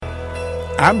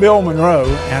I'm Bill Monroe,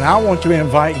 and I want to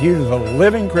invite you to the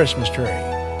Living Christmas Tree.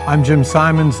 I'm Jim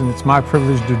Simons, and it's my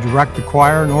privilege to direct the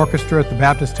choir and orchestra at the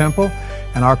Baptist Temple.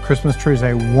 And our Christmas tree is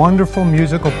a wonderful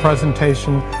musical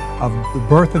presentation of the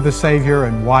birth of the Savior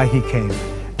and why He came.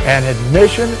 And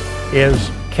admission is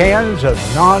cans of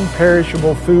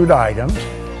non-perishable food items.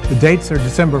 The dates are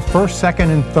December 1st,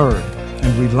 2nd, and 3rd,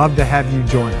 and we'd love to have you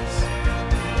join us.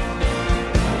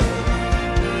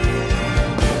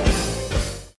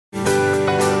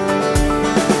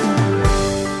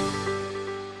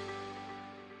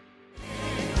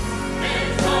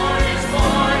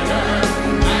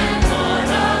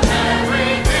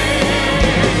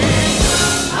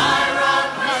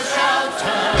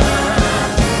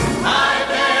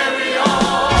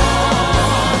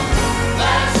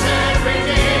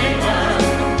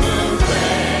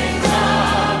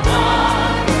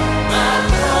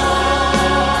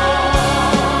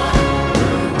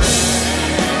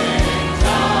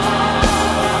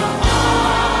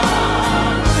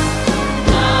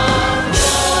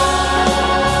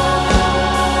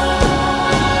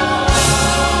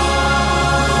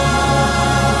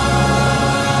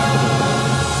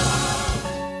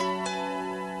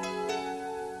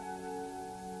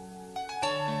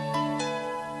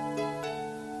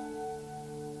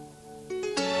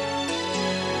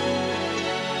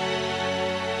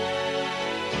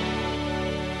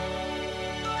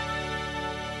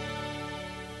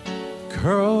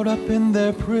 Curled up in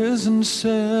their prison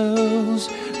cells,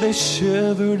 they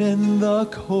shivered in the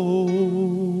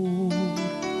cold.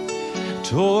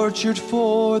 Tortured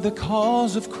for the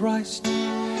cause of Christ,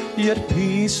 yet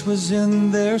peace was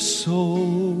in their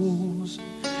souls.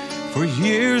 For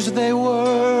years they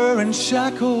were in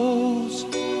shackles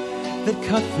that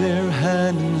cut their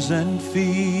hands and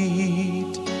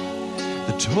feet.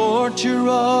 The torture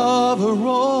of a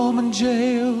Roman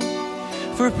jail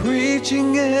for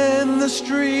preaching in the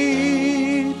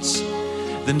streets.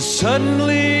 Then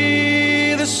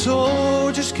suddenly the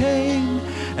soldiers came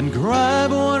and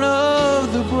grabbed one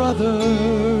of the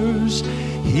brothers.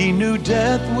 He knew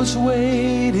death was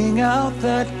waiting out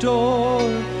that door.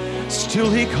 Still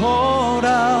he called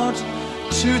out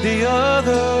to the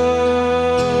others,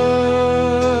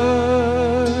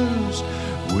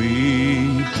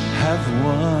 "We have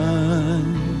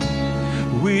won.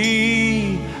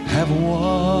 We have won.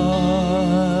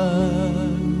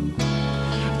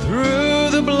 Through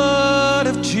the blood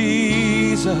of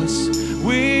Jesus,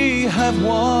 we have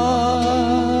won.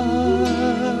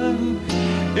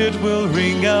 It will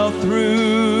ring out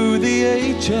through the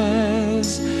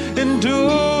ages,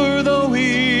 endure though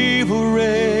evil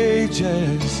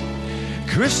rages.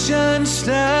 Christians,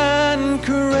 stand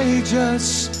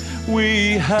courageous,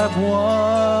 we have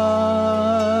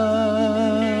won."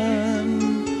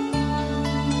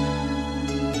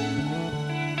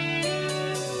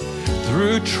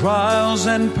 Through trials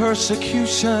and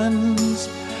persecutions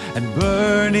and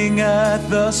burning at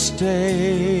the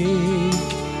stake,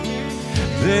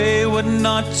 they would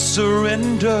not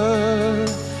surrender.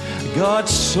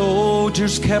 God's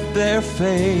soldiers kept their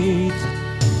faith.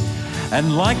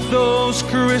 And like those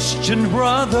Christian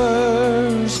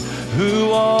brothers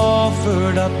who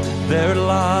offered up their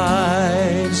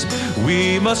lives,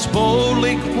 we must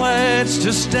boldly pledge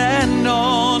to stand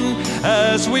on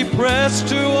as we press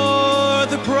toward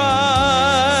the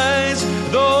prize.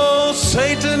 Though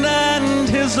Satan and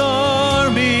his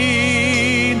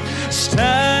army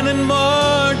stand and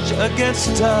march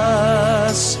against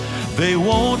us, they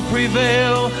won't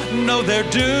prevail, no, they're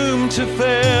doomed to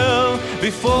fail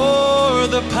before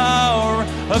the power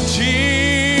of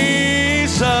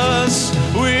Jesus.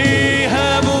 We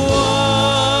have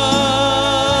won,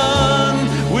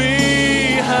 we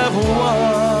have won.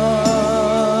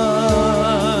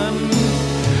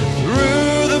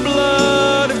 Through the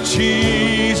blood of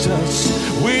Jesus,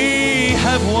 we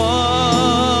have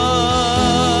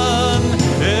won.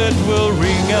 It will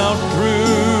ring out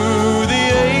through the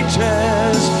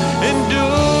ages,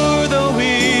 endure though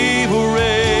evil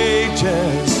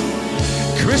rages.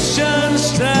 Christians,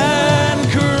 stand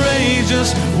courageous,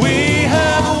 we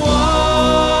have won.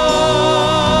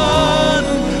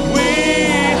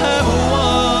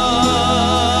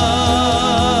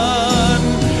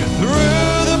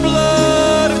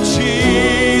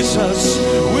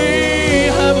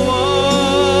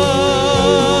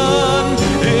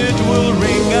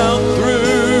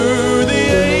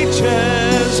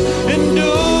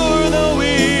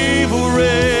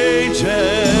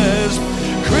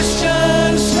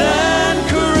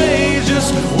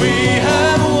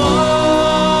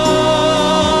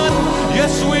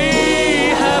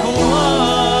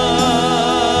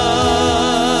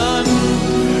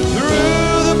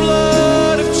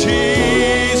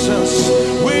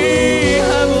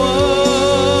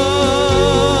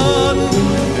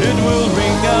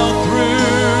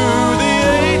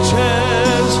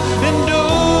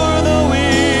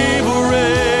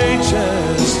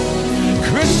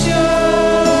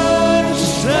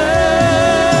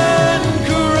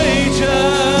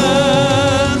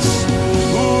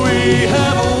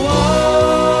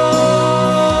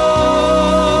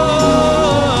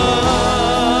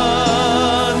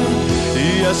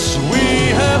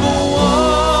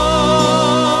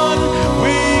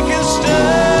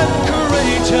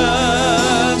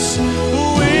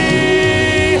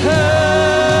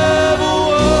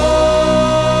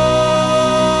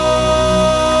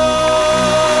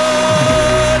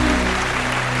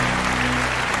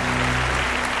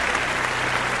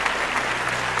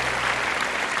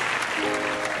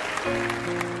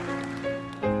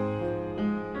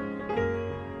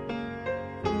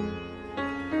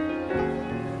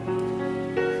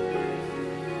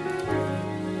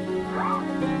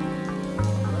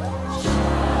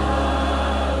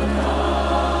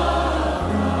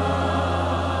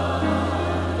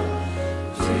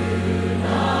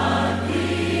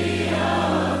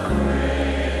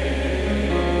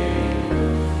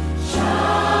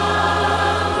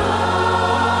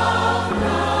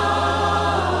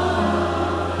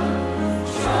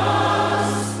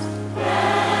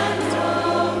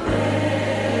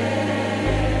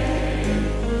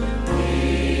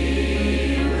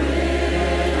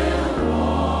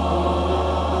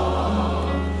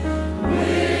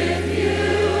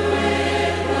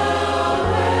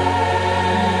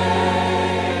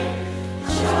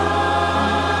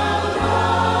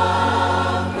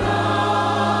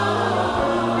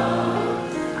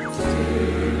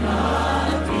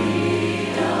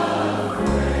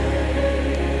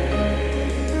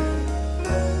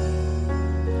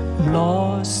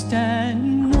 lost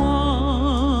and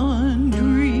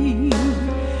wandering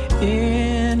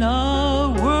in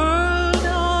a world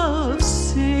of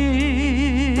sin.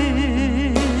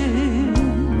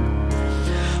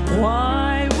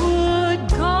 Why would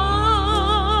God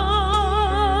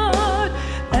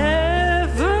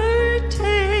ever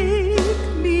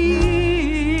take me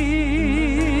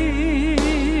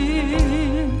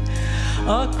in?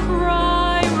 A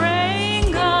cry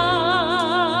rang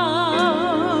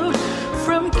out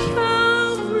from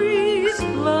Calvary's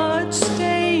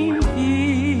blood-stained hill.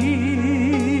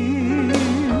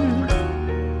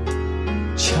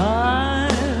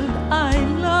 Child, I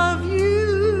love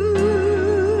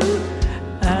you,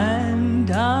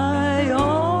 and I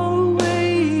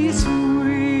always will.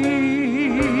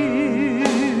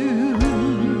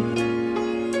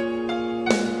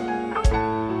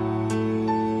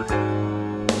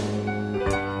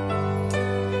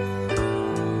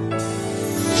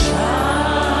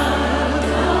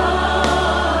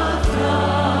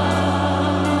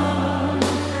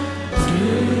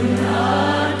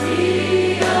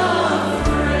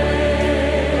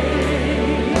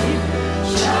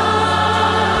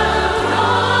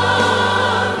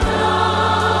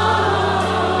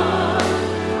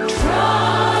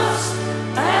 Trust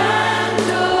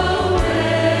and obey.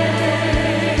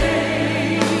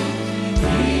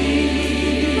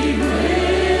 He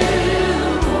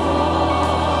will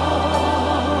walk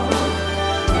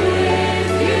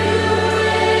with you in the way.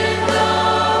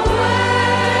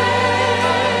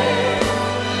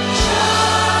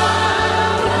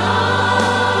 Child of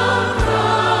God,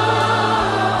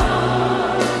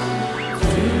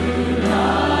 do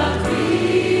not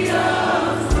be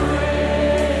afraid.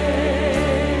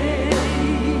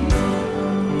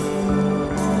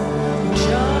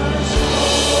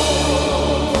 Just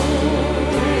hold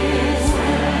His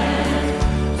hand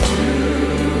to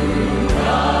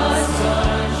God's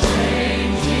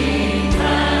unchanging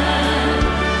hand.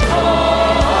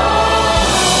 Hold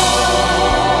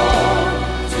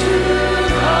to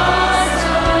God's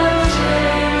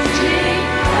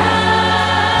unchanging hand.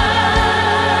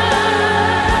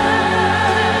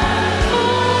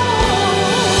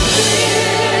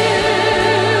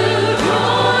 Build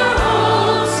your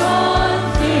hopes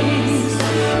on things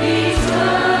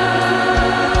eternal.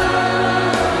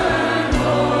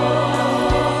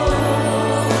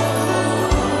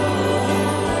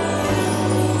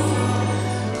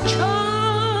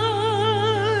 Child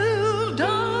of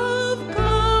God,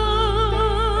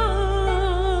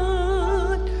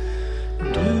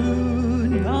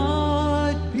 do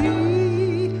not be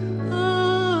afraid. Do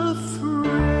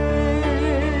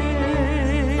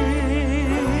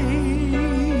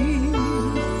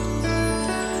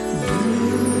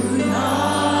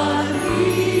not be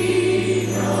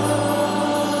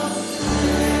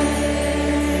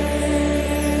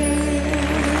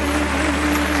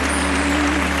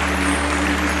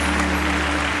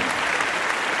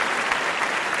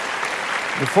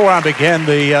Before I begin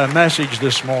the message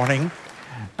this morning,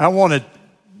 I want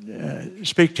to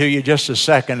speak to you just a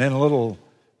second in a little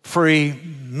free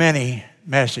mini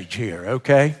message here,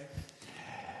 okay?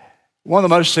 One of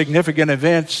the most significant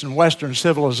events in Western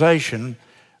civilization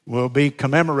will be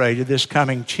commemorated this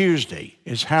coming Tuesday.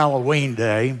 It's Halloween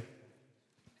Day,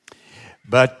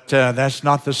 but that's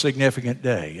not the significant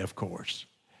day, of course.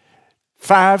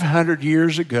 500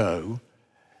 years ago,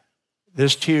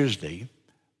 this Tuesday,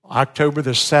 October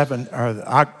the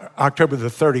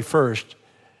 31st,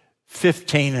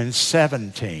 15 and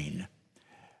 17,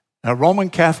 a Roman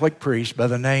Catholic priest by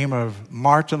the name of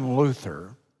Martin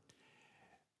Luther,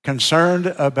 concerned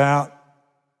about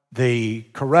the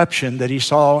corruption that he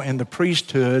saw in the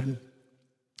priesthood,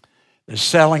 the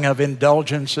selling of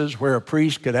indulgences where a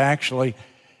priest could actually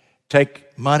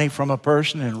take money from a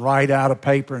person and write out a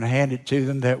paper and hand it to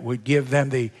them that would give them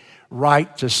the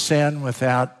right to sin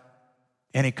without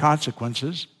any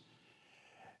consequences.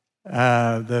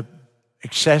 The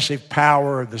excessive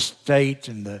power of the state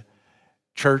and the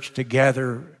church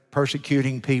together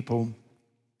persecuting people.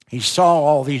 He saw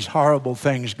all these horrible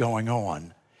things going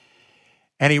on.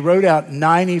 And he wrote out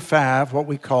 95 what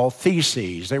we call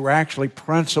theses. They were actually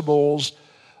principles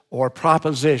or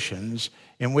propositions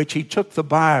in which he took the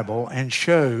Bible and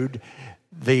showed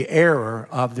the error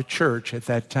of the church at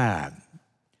that time.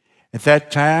 At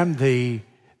that time,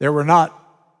 there were not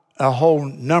a whole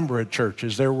number of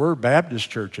churches. There were Baptist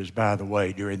churches, by the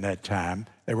way, during that time.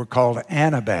 They were called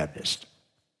Anabaptist.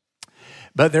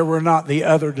 But there were not the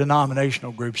other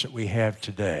denominational groups that we have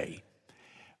today.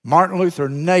 Martin Luther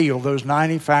nailed those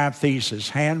 95 theses,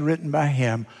 handwritten by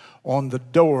him, on the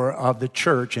door of the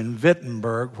church in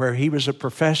Wittenberg, where he was a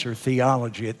professor of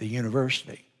theology at the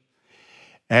university.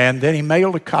 And then he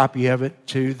mailed a copy of it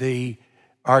to the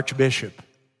archbishop,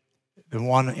 the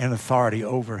one in authority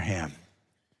over him.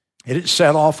 It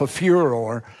set off a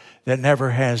furor that never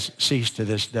has ceased to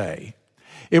this day.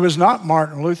 It was not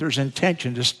Martin Luther's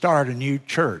intention to start a new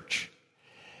church.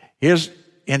 His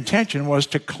intention was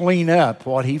to clean up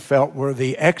what he felt were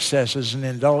the excesses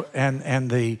and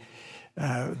the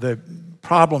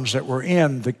problems that were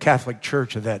in the Catholic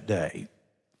Church of that day.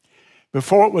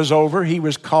 Before it was over, he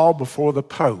was called before the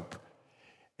Pope,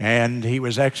 and he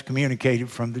was excommunicated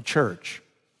from the church.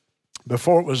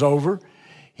 Before it was over,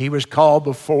 he was called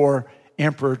before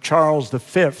Emperor Charles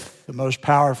V, the most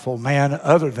powerful man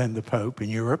other than the Pope in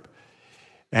Europe.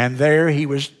 And there he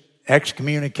was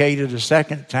excommunicated a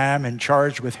second time and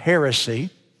charged with heresy.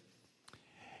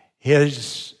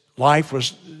 His life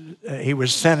he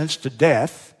was sentenced to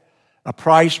death. A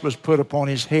price was put upon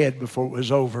his head before it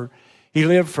was over. He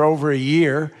lived for over a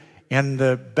year in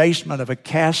the basement of a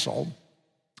castle,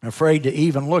 afraid to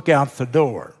even look out the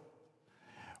door.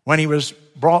 When he was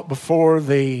brought before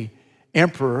the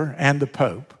emperor and the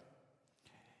pope,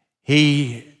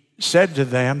 he said to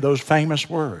them those famous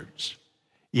words,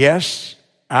 "Yes,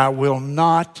 I will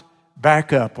not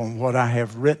back up on what I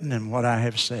have written and what I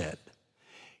have said."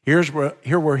 Here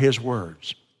were his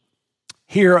words.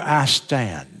 "Here I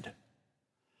stand.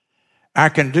 I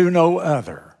can do no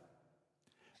other.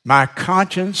 My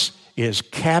conscience is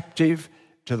captive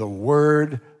to the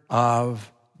word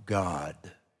of God."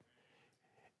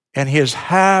 And his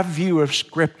high view of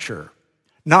Scripture.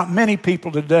 Not many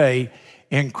people today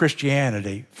in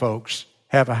Christianity, folks,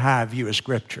 have a high view of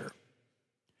Scripture.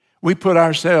 We put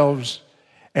ourselves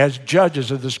as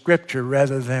judges of the Scripture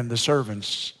rather than the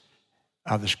servants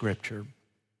of the Scripture.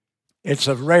 It's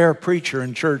a rare preacher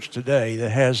in church today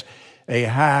that has a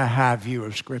high view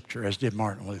of Scripture, as did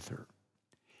Martin Luther.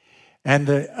 And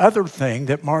the other thing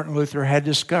that Martin Luther had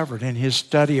discovered in his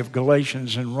study of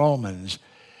Galatians and Romans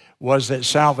was that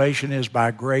salvation is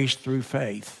by grace through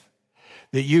faith,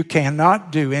 that you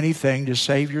cannot do anything to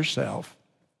save yourself,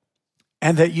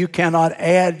 and that you cannot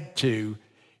add to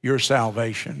your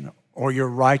salvation or your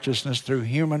righteousness through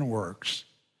human works,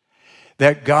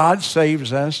 that God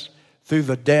saves us through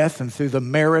the death and through the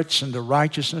merits and the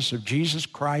righteousness of Jesus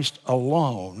Christ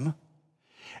alone,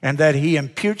 and that he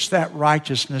imputes that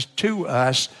righteousness to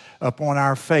us upon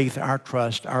our faith, our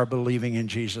trust, our believing in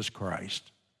Jesus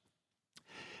Christ.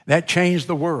 That changed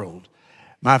the world.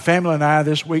 My family and I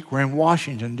this week were in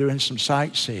Washington doing some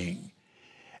sightseeing,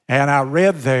 and I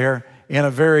read there in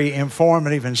a very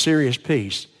informative and serious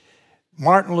piece,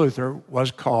 Martin Luther was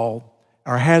called,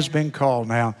 or has been called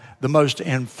now, the most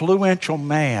influential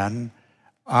man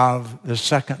of the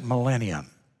second millennium.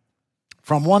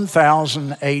 From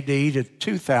 1000 AD to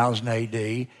 2000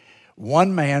 AD,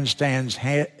 one man stands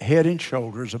head and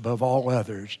shoulders above all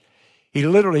others. He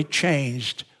literally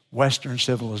changed Western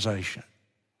civilization.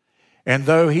 And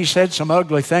though he said some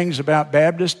ugly things about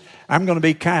Baptists, I'm going to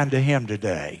be kind to him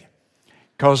today,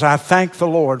 because I thank the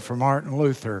Lord for Martin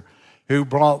Luther, who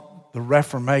brought the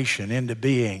Reformation into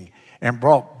being and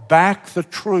brought back the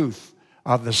truth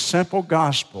of the simple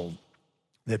gospel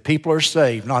that people are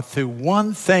saved, not through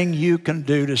one thing you can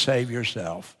do to save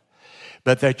yourself,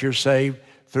 but that you're saved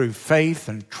through faith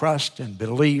and trust and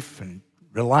belief and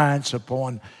reliance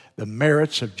upon the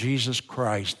merits of Jesus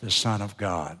Christ, the Son of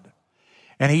God.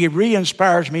 And he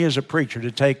re-inspires me as a preacher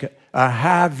to take a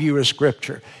high view of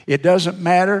Scripture. It doesn't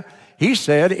matter. He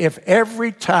said, if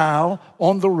every tile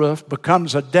on the roof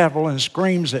becomes a devil and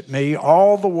screams at me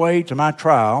all the way to my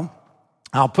trial,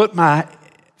 I'll put my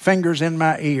fingers in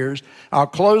my ears, I'll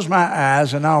close my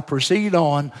eyes, and I'll proceed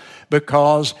on,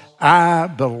 because I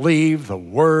believe the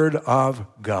Word of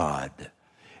God.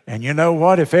 And you know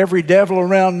what? If every devil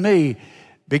around me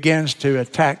begins to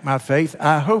attack my faith,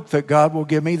 I hope that God will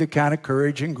give me the kind of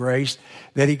courage and grace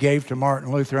that he gave to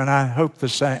Martin Luther, and I hope the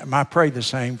same. I pray the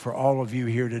same for all of you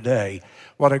here today.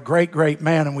 What a great, great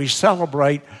man, and we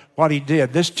celebrate what he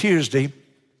did. This Tuesday,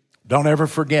 don't ever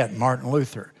forget Martin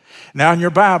Luther. Now in your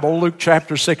Bible, Luke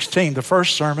chapter 16, the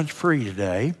first sermon's free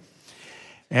today.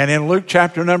 And in Luke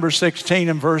chapter number 16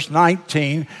 and verse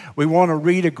 19, we want to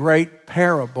read a great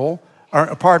parable,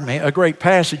 a great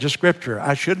passage of Scripture.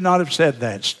 I should not have said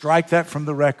that. Strike that from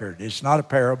the record. It's not a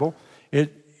parable.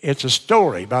 It's a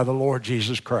story by the Lord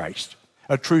Jesus Christ,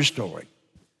 a true story.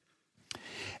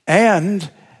 And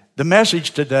the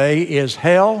message today is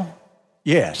hell,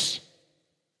 yes.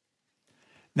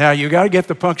 Now, you got to get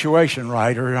the punctuation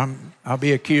right, or I'll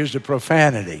be accused of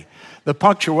profanity. The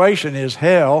punctuation is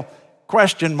hell,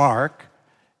 question mark,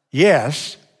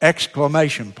 yes,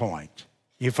 exclamation point.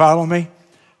 You follow me?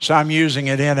 So I'm using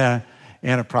it in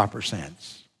a proper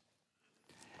sense.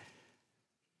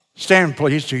 Stand,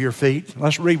 please, to your feet.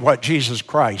 Let's read what Jesus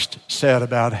Christ said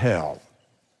about hell.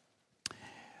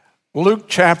 Luke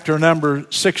chapter number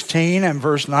 16 and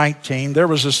verse 19. There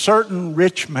was a certain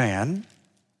rich man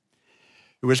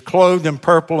who was clothed in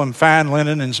purple and fine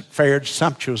linen and fared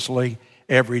sumptuously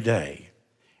every day.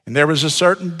 And there was a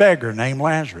certain beggar named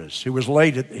Lazarus who was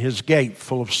laid at his gate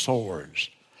full of sores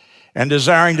and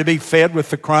desiring to be fed with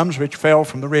the crumbs which fell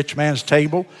from the rich man's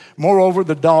table. Moreover,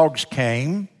 the dogs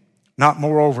came, not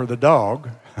moreover the dog.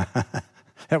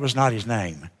 That was not his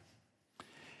name.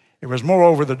 It was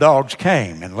moreover the dogs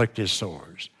came and licked his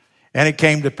sores. And it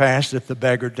came to pass that the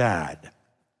beggar died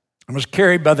and was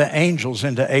carried by the angels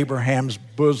into Abraham's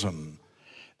bosom.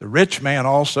 The rich man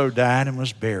also died and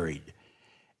was buried.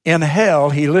 In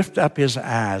hell he lift up his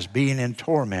eyes, being in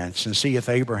torments, and seeth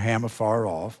Abraham afar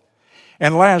off,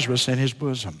 and Lazarus in his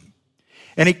bosom.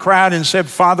 And he cried and said,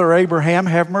 Father Abraham,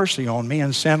 have mercy on me,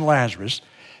 and send Lazarus,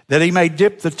 that he may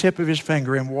dip the tip of his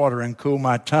finger in water and cool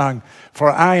my tongue,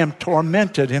 for I am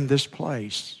tormented in this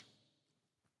place.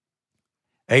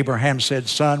 Abraham said,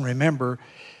 Son, remember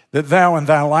that thou in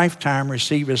thy lifetime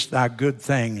receivest thy good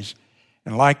things,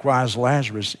 and likewise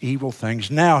Lazarus evil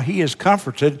things. Now he is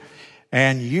comforted,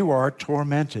 and you are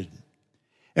tormented.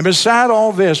 And beside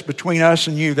all this, between us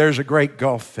and you, there's a great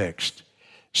gulf fixed,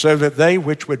 so that they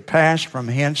which would pass from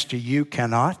hence to you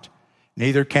cannot,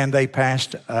 neither can they pass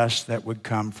to us that would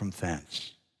come from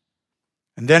thence.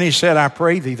 And then he said, I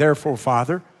pray thee, therefore,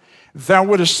 Father, if thou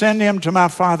wouldest send him to my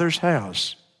father's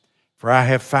house, for I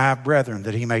have 5 brethren,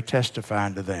 that he may testify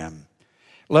unto them,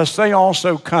 lest they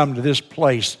also come to this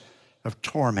place of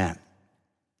torment.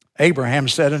 Abraham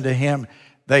said unto him,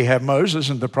 They have Moses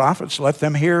and the prophets, let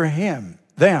them hear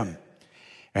them.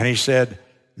 And he said,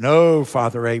 No,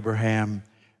 Father Abraham,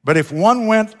 but if one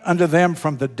went unto them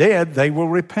from the dead, they will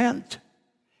repent.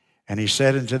 And he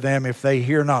said unto them, If they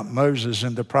hear not Moses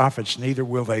and the prophets, neither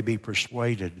will they be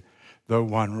persuaded, though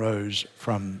one rose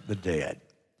from the dead.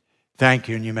 Thank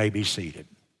you, and you may be seated.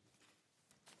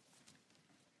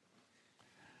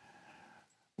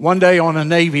 One day on a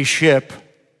Navy ship,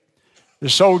 the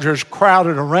soldiers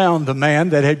crowded around the man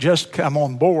that had just come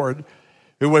on board,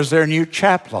 who was their new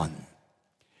chaplain.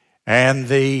 And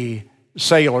the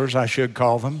sailors, I should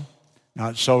call them,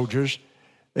 not soldiers,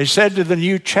 they said to the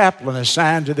new chaplain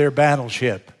assigned to their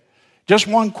battleship, Just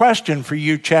one question for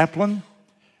you, chaplain.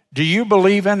 Do you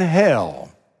believe in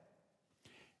hell?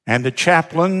 And the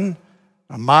chaplain,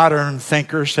 a modern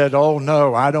thinker, said, Oh,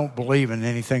 no, I don't believe in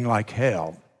anything like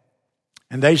hell.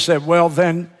 And they said, Well,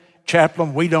 then,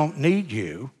 chaplain, we don't need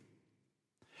you,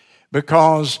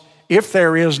 because if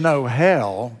there is no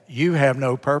hell, you have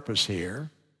no purpose here.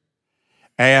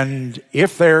 And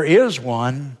if there is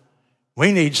one,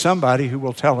 we need somebody who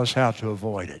will tell us how to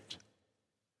avoid it.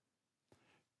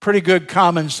 Pretty good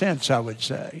common sense, I would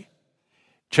say.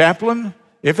 Chaplain,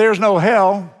 if there's no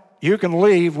hell, you can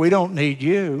leave. We don't need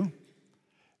you.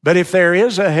 But if there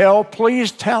is a hell,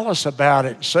 please tell us about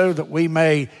it so that we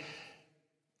may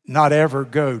not ever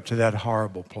go to that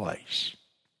horrible place.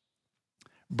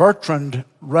 Bertrand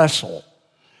Russell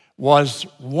was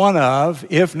one of,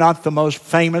 if not the most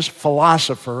famous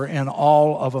philosopher in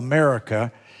all of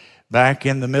America back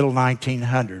in the middle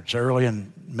 1900s, early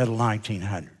and middle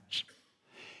 1900s.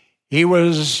 He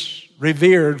was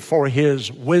revered for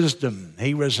his wisdom.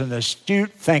 He was an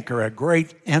astute thinker, a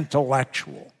great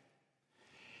intellectual.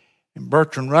 And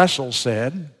Bertrand Russell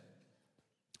said,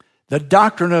 the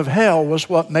doctrine of hell was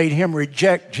what made him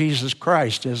reject Jesus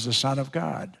Christ as the Son of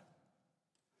God.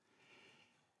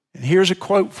 And here's a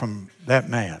quote from that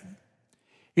man.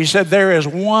 He said, there is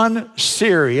one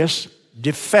serious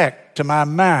defect to my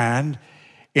mind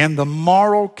in the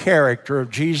moral character of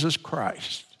Jesus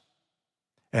Christ,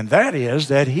 and that is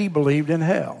that he believed in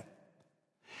hell.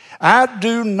 I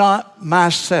do not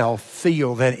myself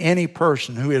feel that any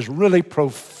person who is really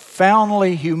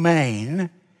profoundly humane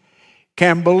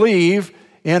can believe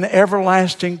in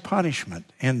everlasting punishment,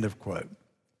 end of quote.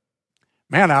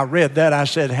 Man, I read that. I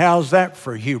said, how's that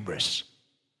for hubris?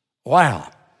 Wow.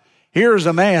 Here's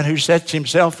a man who sets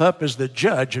himself up as the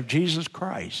judge of Jesus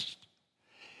Christ.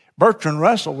 Bertrand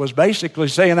Russell was basically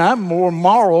saying, I'm more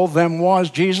moral than was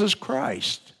Jesus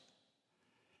Christ.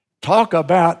 Talk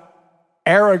about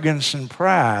arrogance and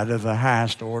pride of the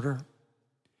highest order.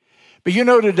 But you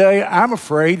know, today, I'm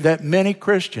afraid that many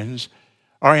Christians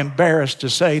are embarrassed to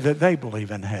say that they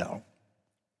believe in hell.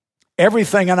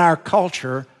 Everything in our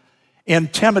culture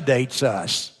intimidates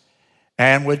us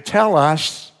and would tell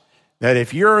us that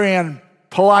if you're in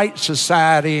polite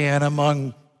society and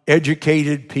among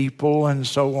educated people and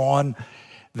so on,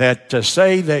 that to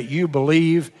say that you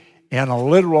believe in a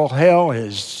literal hell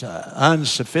is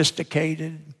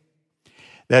unsophisticated.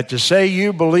 That to say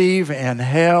you believe in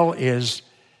hell is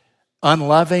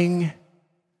unloving.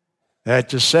 That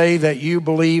to say that you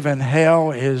believe in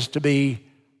hell is to be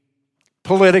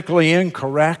politically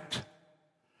incorrect.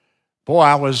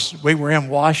 Boy, we were in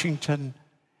Washington,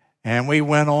 and we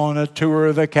went on a tour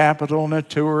of the Capitol and a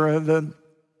tour of the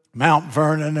Mount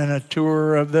Vernon and a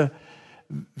tour of the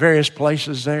various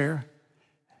places there.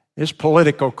 This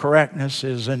political correctness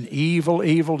is an evil,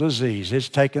 evil disease. It's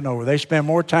taken over. They spend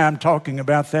more time talking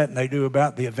about that than they do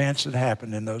about the events that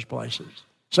happened in those places.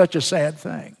 Such a sad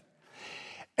thing.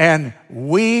 And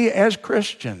we as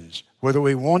Christians, whether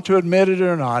we want to admit it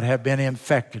or not, have been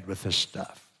infected with this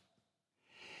stuff.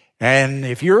 And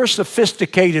if you're a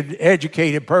sophisticated,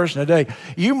 educated person today,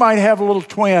 you might have a little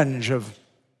twinge of,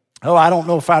 I don't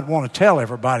know if I'd want to tell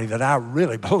everybody that I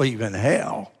really believe in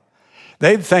hell.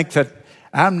 They'd think that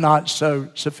I'm not so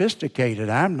sophisticated.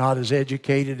 I'm not as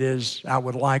educated as I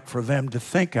would like for them to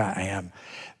think I am.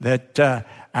 That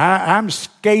I'm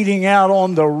skating out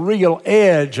on the real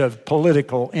edge of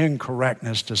political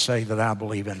incorrectness to say that I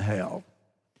believe in hell.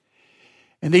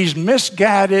 And these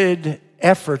misguided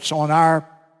efforts on our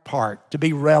part to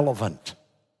be relevant,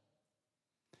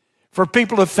 for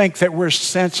people to think that we're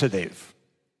sensitive,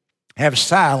 have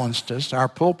silenced us, our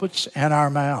pulpits and our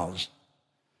mouths.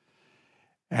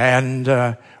 And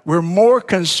we're more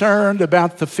concerned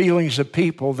about the feelings of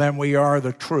people than we are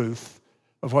the truth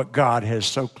of what God has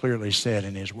so clearly said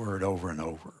in His Word over and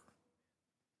over.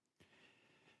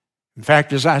 In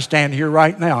fact, as I stand here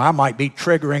right now, I might be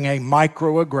triggering a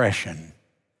microaggression.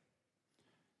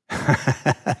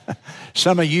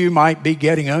 Some of you might be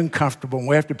getting uncomfortable, and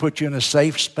we have to put you in a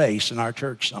safe space in our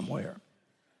church somewhere,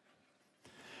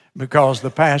 because the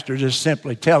pastor is just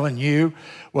simply telling you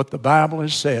what the Bible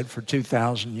has said for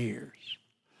 2,000 years.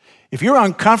 If you're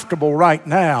uncomfortable right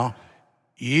now,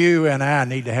 you and I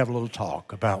need to have a little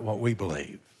talk about what we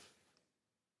believe,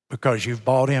 because you've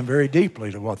bought in very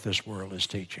deeply to what this world is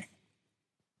teaching.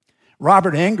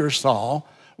 Robert Ingersoll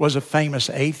was a famous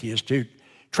atheist who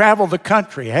traveled the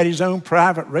country, had his own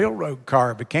private railroad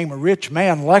car, became a rich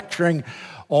man lecturing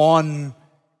on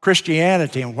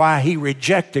Christianity and why he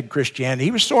rejected Christianity.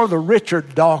 He was sort of the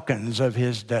Richard Dawkins of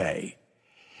his day.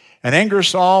 And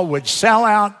Ingersoll would sell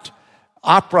out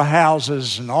opera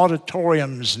houses and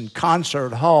auditoriums and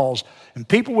concert halls, and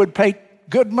people would pay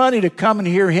good money to come and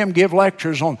hear him give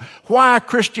lectures on why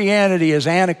Christianity is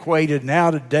antiquated and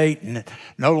out of date and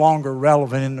no longer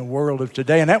relevant in the world of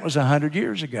today. And that was 100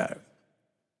 years ago.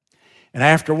 And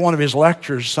after one of his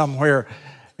lectures somewhere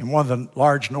in one of the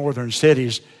large northern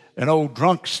cities, an old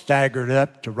drunk staggered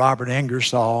up to Robert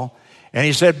Ingersoll, and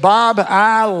he said, "Bob,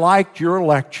 I liked your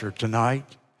lecture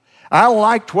tonight. I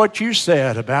liked what you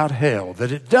said about hell,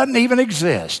 that it doesn't even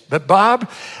exist. But Bob,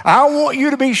 I want you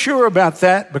to be sure about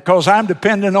that, because I'm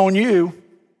dependent on you."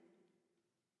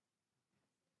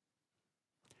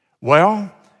 Well,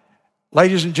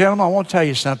 ladies and gentlemen, I want to tell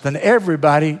you something.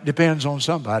 Everybody depends on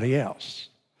somebody else.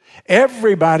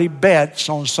 Everybody bets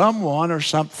on someone or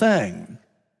something.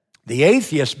 The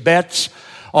atheist bets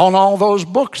on all those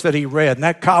books that he read, and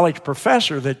that college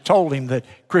professor that told him that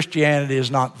Christianity is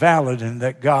not valid and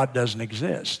that God doesn't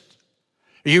exist.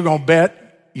 Are you going to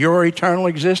bet your eternal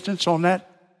existence on that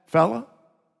fellow?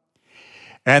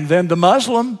 And then the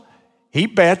Muslim, he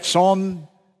bets on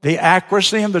the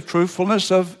accuracy and the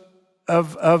truthfulness of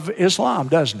Islam,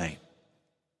 doesn't he?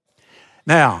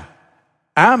 Now,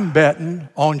 I'm betting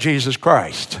on Jesus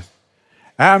Christ.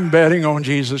 I'm betting on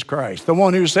Jesus Christ, the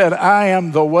one who said, "I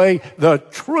am the way, the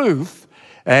truth,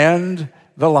 and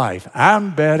the life."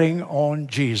 I'm betting on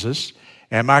Jesus.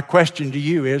 And my question to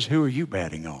you is, who are you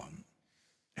betting on?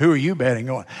 Who are you betting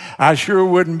on? I sure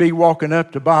wouldn't be walking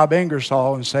up to Bob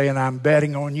Ingersoll and saying, "I'm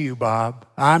betting on you, Bob.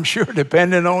 I'm sure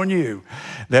depending on you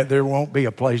that there won't be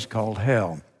a place called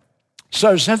hell."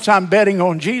 So since I'm betting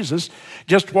on Jesus,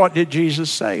 just what did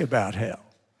Jesus say about hell?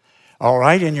 All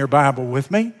right, in your Bible with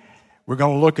me, we're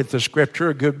going to look at the scripture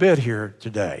a good bit here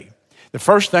today. The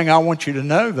first thing I want you to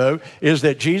know, though, is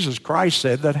that Jesus Christ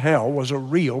said that hell was a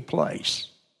real place.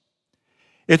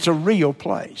 It's a real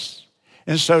place.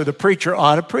 And so the preacher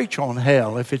ought to preach on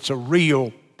hell if it's a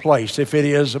real place, if it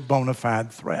is a bona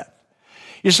fide threat.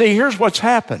 You see, here's what's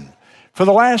happened. For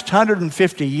the last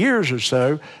 150 years or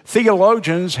so,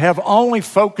 theologians have only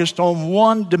focused on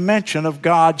one dimension of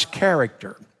God's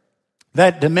character.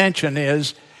 That dimension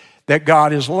is that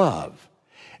God is love.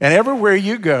 And everywhere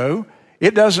you go,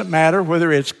 it doesn't matter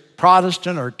whether it's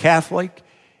Protestant or Catholic,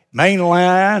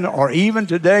 mainline, or even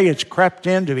today it's crept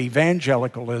into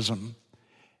evangelicalism,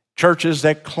 churches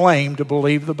that claim to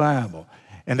believe the Bible.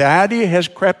 And the idea has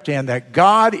crept in that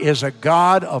God is a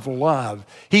God of love.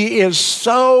 He is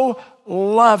so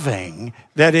loving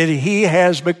that He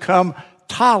has become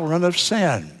tolerant of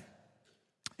sin.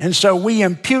 And so we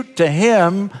impute to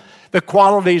Him the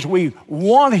qualities we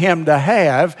want Him to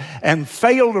have and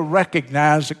fail to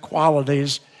recognize the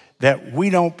qualities that we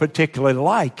don't particularly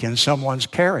like in someone's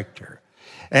character.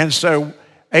 And so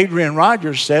Adrian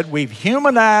Rogers said, we've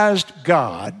humanized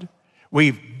God,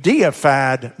 we've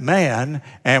deified man,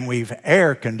 and we've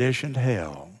air-conditioned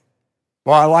hell.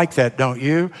 Well, I like that, don't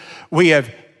you? We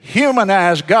have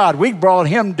humanized God. We brought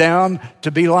Him down to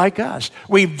be like us.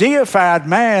 We've deified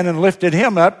man and lifted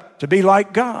Him up to be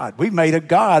like God. We've made a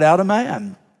God out of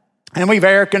man. And we've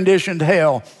air-conditioned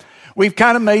hell. We've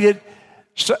kind of made it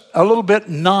a little bit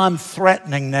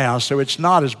non-threatening now, so it's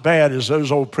not as bad as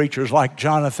those old preachers like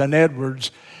Jonathan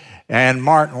Edwards and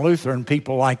Martin Luther and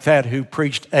people like that who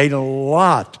preached a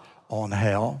lot on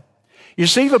hell. You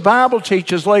see, the Bible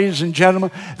teaches, ladies and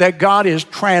gentlemen, that God is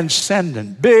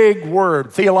transcendent. Big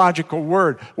word, theological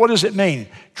word. What does it mean?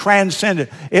 Transcendent.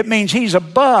 It means He's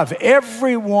above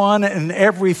everyone and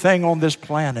everything on this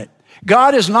planet.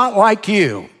 God is not like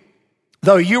you.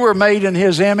 Though you were made in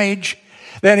His image,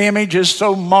 that image is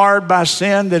so marred by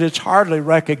sin that it's hardly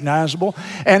recognizable.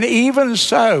 And even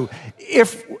so,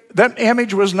 if that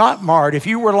image was not marred, if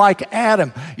you were like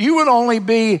Adam, you would only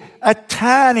be a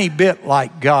tiny bit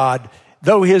like God,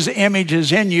 though His image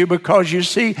is in you, because you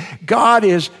see, God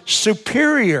is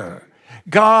superior.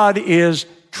 God is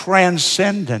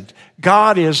transcendent.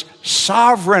 God is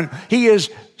sovereign. He is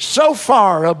so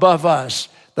far above us.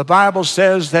 The Bible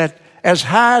says that as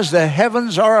high as the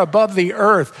heavens are above the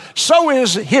earth, so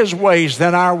is His ways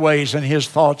than our ways, and His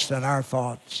thoughts than our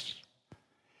thoughts.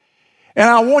 And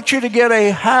I want you to get a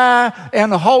high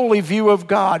and holy view of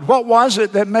God. What was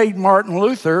it that made Martin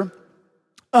Luther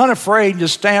unafraid to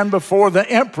stand before the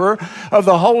emperor of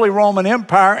the Holy Roman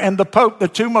Empire and the Pope, the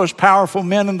two most powerful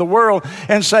men in the world,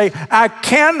 and say, I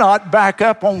cannot back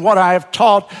up on what I have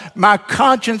taught. My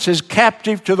conscience is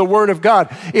captive to the Word of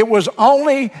God. It was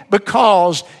only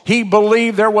because he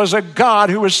believed there was a God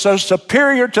who was so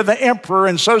superior to the emperor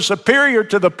and so superior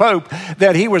to the Pope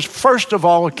that he was first of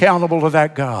all accountable to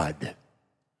that God.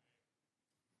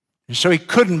 And so he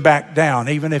couldn't back down,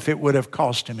 even if it would have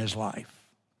cost him his life.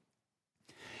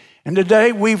 And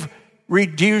today we've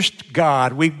reduced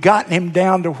God. We've gotten Him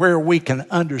down to where we can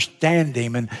understand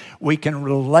Him and we can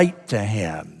relate to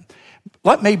Him.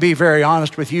 Let me be very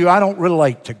honest with you. I don't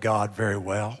relate to God very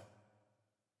well.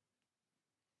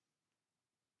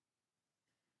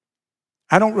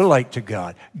 I don't relate to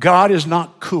God. God is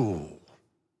not cool.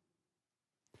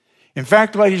 In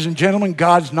fact, ladies and gentlemen,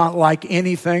 God's not like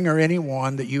anything or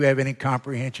anyone that you have any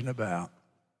comprehension about.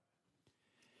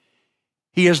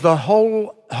 He is the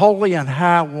holy and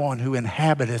high one who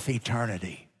inhabiteth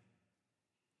eternity.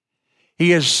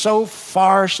 He is so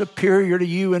far superior to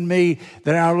you and me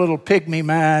that our little pygmy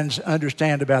minds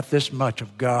understand about this much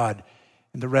of God,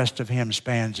 and the rest of Him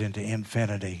spans into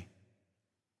infinity.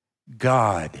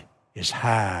 God is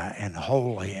high and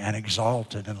holy and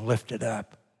exalted and lifted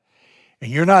up.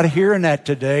 And you're not hearing that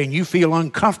today, and you feel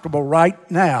uncomfortable right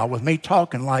now with me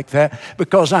talking like that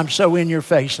because I'm so in your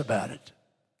face about it.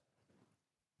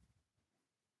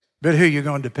 But who are you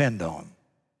going to depend on?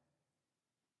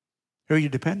 Who are you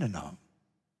depending on?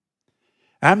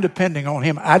 I'm depending on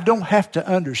Him. I don't have to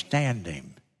understand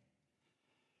Him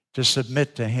to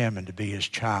submit to Him and to be His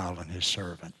child and His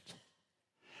servant.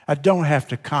 I don't have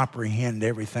to comprehend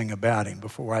everything about Him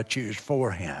before I choose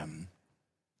for Him,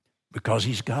 because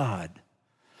He's God.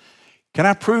 Can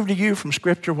I prove to you from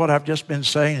Scripture what I've just been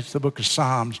saying? It's the book of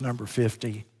Psalms, number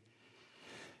 50.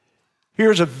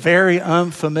 Here's a very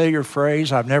unfamiliar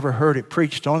phrase. I've never heard it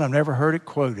preached on. I've never heard it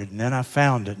quoted. And then I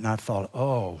found it and I thought,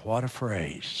 oh, what a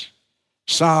phrase.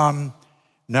 Psalm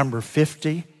number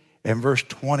 50 and verse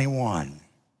 21.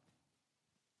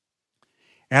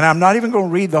 And I'm not even going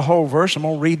to read the whole verse. I'm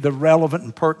going to read the relevant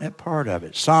and pertinent part of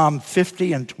it. Psalm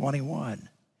 50 and 21.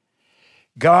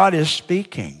 God is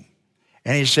speaking.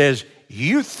 And He says,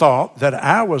 you thought that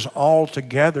I was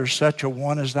altogether such a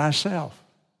one as thyself.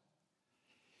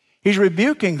 He's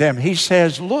rebuking them. He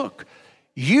says, look,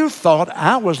 you thought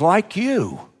I was like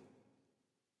you.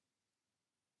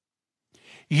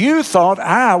 You thought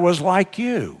I was like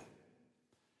you.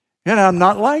 And I'm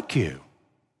not like you.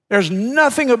 There's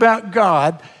nothing about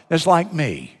God that's like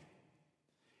me.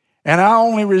 And I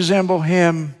only resemble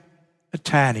Him a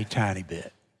tiny, tiny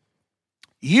bit.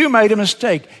 You made a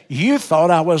mistake. You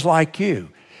thought I was like you.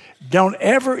 don't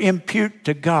ever impute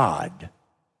to God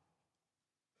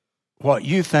what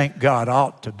you think God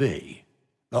ought to be.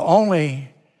 The only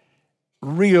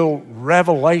real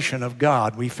revelation of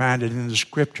God, we find it in the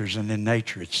Scriptures and in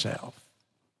nature itself.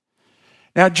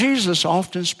 Now, Jesus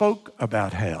often spoke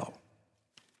about hell.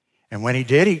 And when he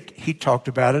did, he talked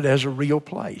about it as a real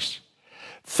place.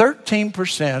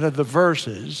 13% of the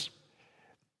verses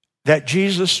that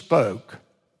Jesus spoke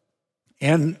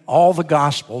in all the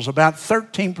Gospels, about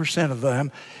 13% of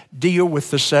them deal with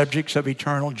the subjects of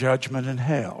eternal judgment and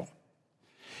hell.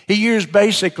 He used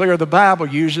basically, or the Bible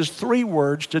uses, 3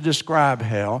 words to describe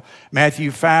hell.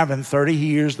 Matthew 5:30, he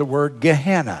used the word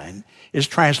Gehenna, and is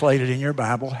translated in your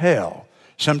Bible hell.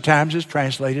 Sometimes it's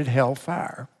translated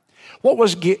hellfire. What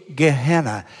was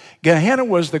Gehenna? Gehenna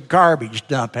was the garbage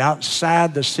dump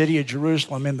outside the city of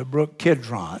Jerusalem in the brook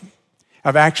Kidron.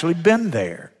 I've actually been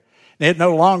there. It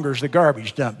no longer is the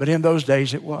garbage dump, but in those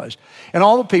days it was. And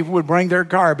all the people would bring their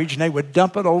garbage and they would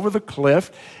dump it over the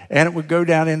cliff and it would go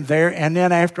down in there, and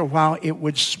then after a while it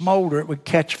would smolder. It would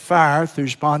catch fire through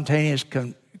spontaneous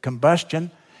combustion,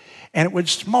 and it would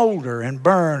smolder and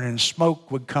burn, and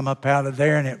smoke would come up out of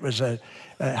there, and it was a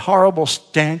horrible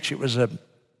stench. It was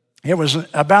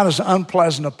about as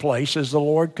unpleasant a place as the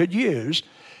Lord could use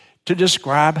to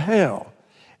describe hell.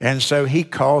 And so he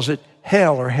calls it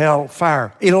hell or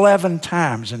hellfire 11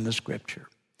 times in the Scripture.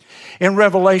 In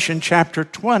Revelation chapter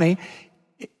 20,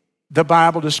 the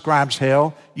Bible describes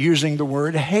hell using the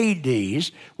word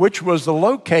Hades, which was the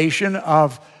location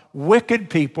of wicked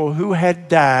people who had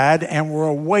died and were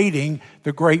awaiting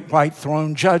the great white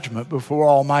throne judgment before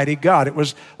Almighty God. It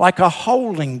was like a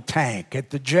holding tank at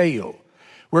the jail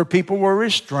where people were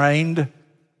restrained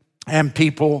and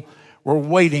people were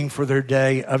waiting for their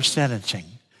day of sentencing.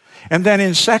 And then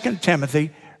in 2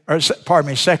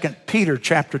 Peter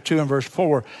chapter 2 and verse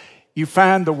 4, you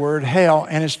find the word hell,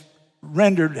 and it's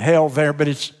rendered hell there, but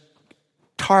it's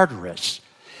Tartarus.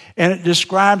 And it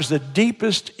describes the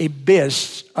deepest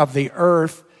abyss of the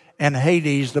earth and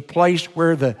Hades, the place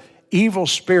where the evil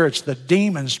spirits, the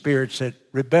demon spirits that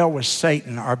rebel with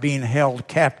Satan, are being held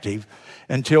captive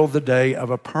until the day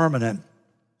of a permanent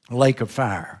lake of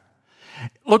fire.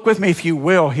 Look with me, if you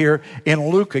will, here in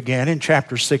Luke again, in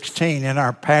chapter 16, in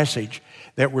our passage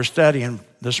that we're studying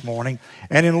this morning.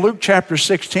 And in Luke chapter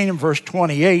 16 and verse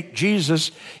 28,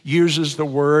 Jesus uses the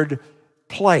word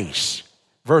place.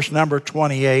 Verse number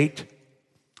 28,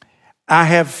 I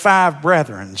have 5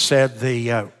 brethren, said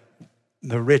the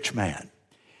rich man.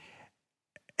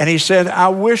 And he said, I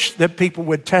wish that people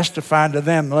would testify to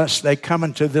them lest they come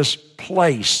into this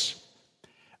place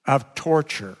of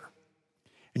torture.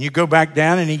 And you go back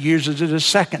down and he uses it a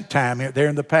second time there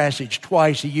in the passage.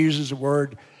 Twice he uses the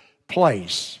word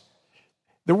place.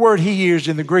 The word he used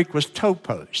in the Greek was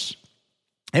topos.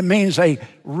 It means a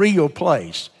real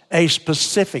place, a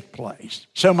specific place.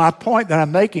 So my point that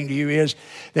I'm making to you is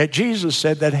that Jesus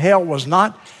said that hell was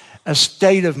not a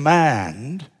state of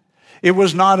mind. It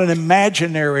was not an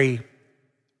imaginary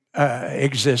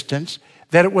existence,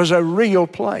 that it was a real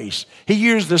place. He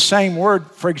used the same word,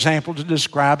 for example, to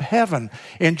describe heaven.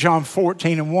 In John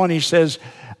 14 and 1, he says,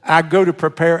 I go to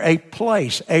prepare a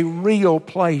place, a real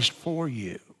place for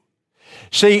you.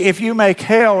 See, if you make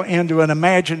hell into an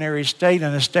imaginary state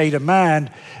and a state of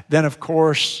mind, then of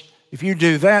course, if you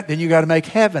do that, then you got to make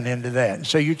heaven into that. And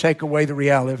so you take away the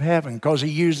reality of heaven, because he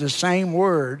used the same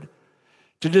word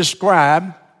to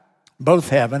describe both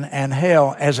heaven and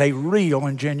hell as a real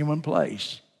and genuine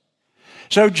place.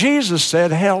 So Jesus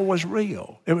said hell was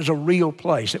real. It was a real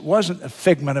place. It wasn't a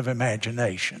figment of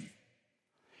imagination.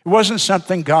 It wasn't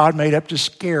something God made up to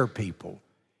scare people.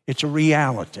 It's a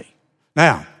reality.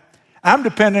 Now, I'm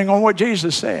depending on what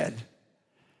Jesus said.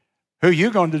 Who are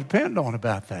you going to depend on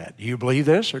about that? Do you believe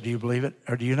this, or do you believe it,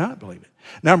 or do you not believe it?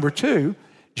 Number 2,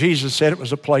 Jesus said it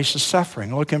was a place of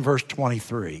suffering. Look in verse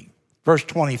 23. Verse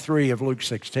 23 of Luke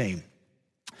 16.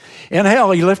 In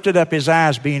hell he lifted up his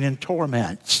eyes, being in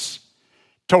torments.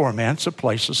 Torments, a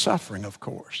place of suffering, of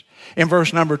course. In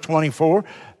verse number 24,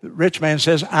 the rich man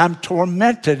says, I'm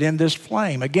tormented in this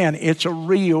flame. Again, it's a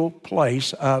real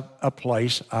place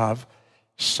of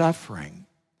suffering.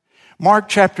 Mark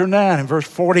chapter 9 and verse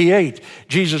 48,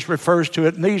 Jesus refers to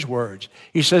it in these words.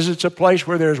 He says it's a place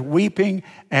where there's weeping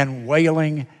and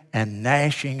wailing and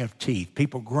gnashing of teeth.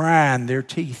 People grind their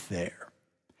teeth there.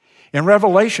 In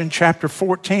Revelation chapter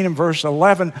 14 and verse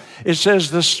 11, it says,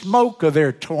 the smoke of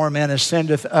their torment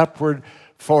ascendeth upward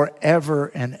forever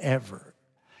and ever.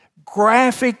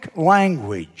 Graphic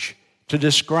language to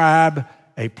describe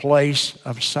a place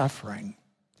of suffering.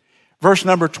 Verse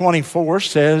number 24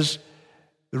 says,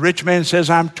 the rich man says,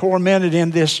 I'm tormented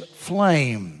in this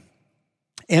flame.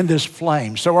 in this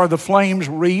flame. So are the flames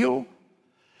real?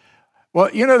 Well,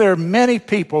 there are many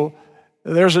people,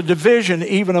 there's a division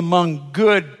even among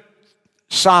good,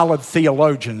 solid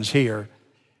theologians here.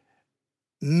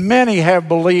 Many have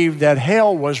believed that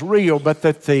hell was real, but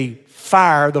that the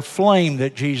fire, the flame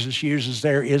that Jesus uses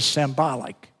there is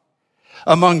symbolic.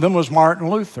 Among them was Martin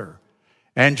Luther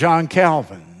and John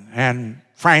Calvin and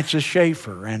Francis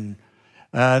Schaeffer and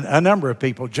a number of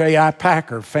people. J.I.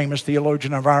 Packer, famous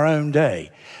theologian of our own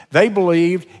day. They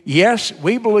believed, yes,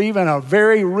 we believe in a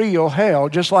very real hell,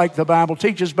 just like the Bible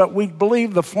teaches, but we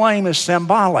believe the flame is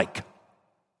symbolic.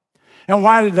 And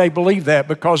why did they believe that?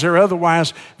 Because they're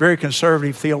otherwise very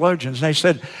conservative theologians. And they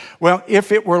said, well,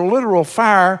 if it were literal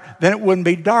fire, then it wouldn't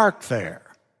be dark there.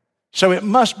 So it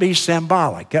must be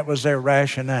symbolic. That was their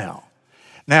rationale.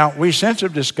 Now, we since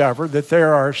have discovered that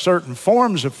there are certain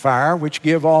forms of fire which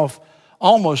give off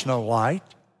almost no light.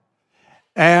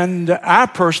 And I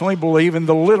personally believe in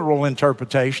the literal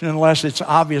interpretation unless it's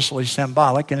obviously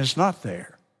symbolic and it's not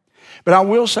there. But I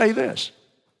will say this.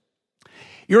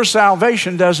 Your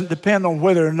salvation doesn't depend on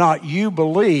whether or not you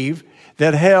believe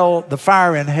that hell, the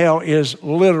fire in hell, is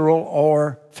literal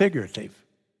or figurative.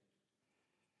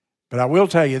 But I will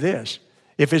tell you this.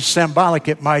 If it's symbolic,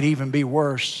 it might even be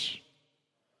worse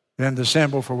than the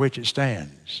symbol for which it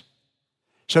stands.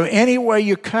 So any way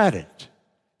you cut it,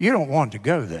 you don't want to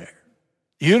go there.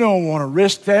 You don't want to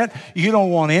risk that. You don't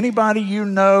want anybody you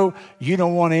know, you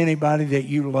don't want anybody that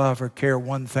you love or care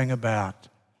one thing about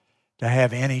to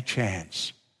have any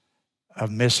chance of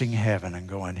missing heaven and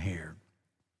going here.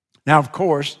 Now, of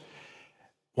course,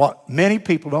 what many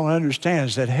people don't understand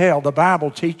is that hell, the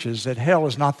Bible teaches that hell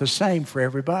is not the same for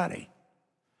everybody.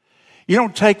 You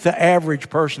don't take the average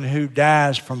person who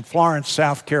dies from Florence,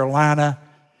 South Carolina,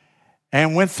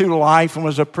 and went through life and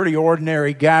was a pretty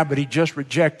ordinary guy, but he just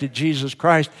rejected Jesus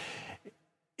Christ.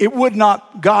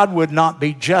 God would not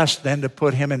be just then to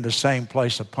put him in the same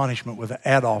place of punishment with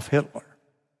Adolf Hitler,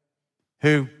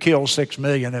 who killed 6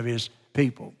 million of his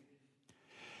people.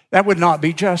 That would not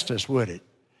be justice, would it?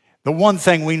 The one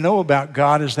thing we know about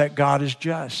God is that God is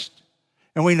just.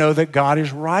 And we know that God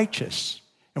is righteous.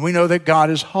 And we know that God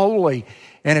is holy.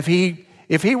 And if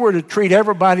he were to treat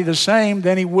everybody the same,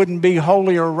 then he wouldn't be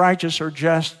holy or righteous or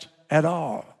just at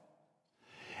all.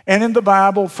 And in the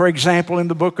Bible, for example, in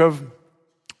the book of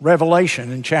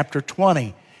Revelation, in chapter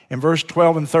 20, in verse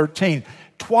 12 and 13,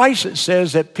 twice it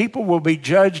says that people will be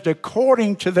judged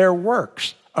according to their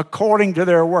works. According to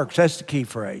their works. That's the key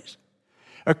phrase.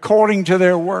 According to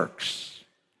their works.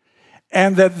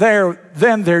 And that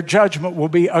then their judgment will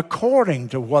be according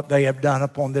to what they have done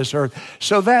upon this earth.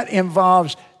 So that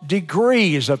involves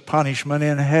degrees of punishment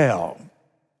in hell.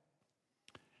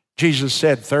 Jesus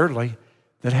said, thirdly,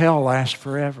 that hell lasts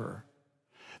forever.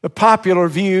 The popular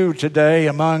view today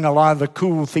among a lot of the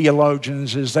cool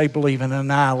theologians is they believe in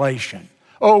annihilation.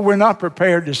 Oh, we're not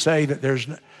prepared to say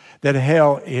that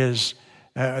hell is,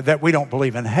 that we don't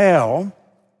believe in hell.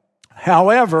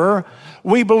 However,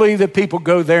 we believe that people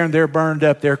go there and they're burned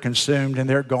up, they're consumed, and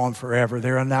they're gone forever.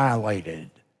 They're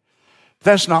annihilated.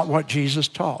 That's not what Jesus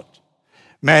taught.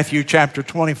 Matthew chapter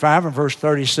 25 and verse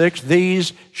 36,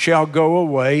 these shall go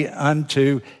away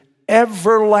unto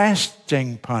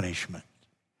everlasting punishment.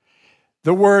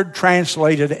 The word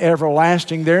translated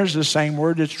everlasting, there's the same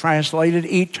word that's translated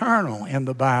eternal in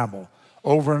the Bible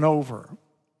over and over.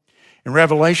 In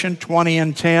Revelation 20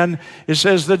 and 10, it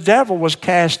says, the devil was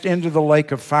cast into the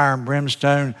lake of fire and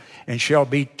brimstone and shall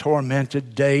be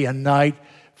tormented day and night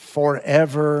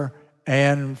forever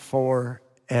and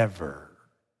forever.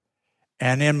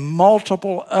 And in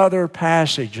multiple other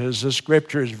passages, the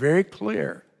scripture is very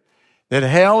clear that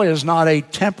hell is not a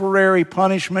temporary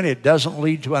punishment. It doesn't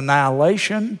lead to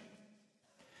annihilation.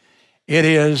 It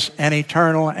is an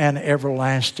eternal and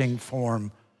everlasting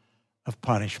form of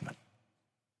punishment.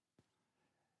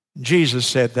 Jesus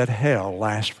said that hell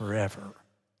lasts forever.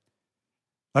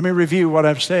 Let me review what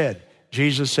I've said.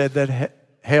 Jesus said that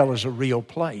hell is a real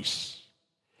place.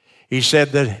 He said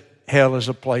that hell is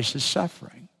a place of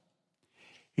suffering.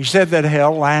 He said that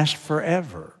hell lasts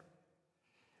forever.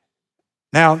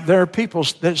 Now, there are people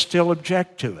that still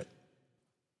object to it,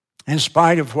 in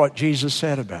spite of what Jesus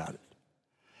said about it.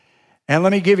 And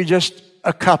let me give you just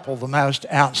a couple, the most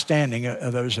outstanding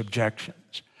of those objections.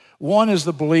 One is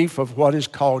the belief of what is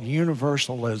called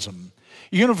universalism.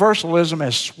 Universalism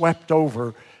has swept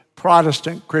over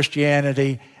Protestant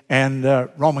Christianity and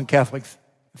Roman Catholic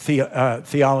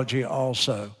theology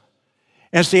also.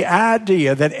 And it's the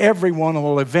idea that everyone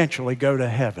will eventually go to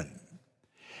heaven.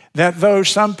 That though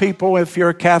some people, if you're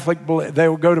a Catholic, they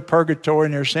will go to purgatory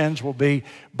and their sins will be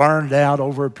burned out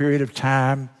over a period of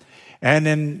time. And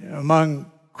then among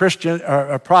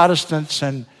Protestants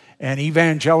and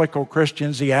evangelical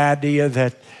Christians the idea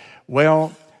that,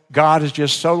 well, God is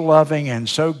just so loving and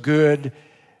so good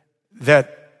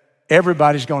that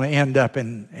everybody's going to end up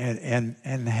in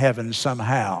heaven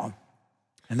somehow.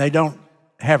 And they don't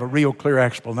have a real clear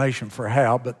explanation for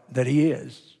how, but that He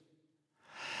is.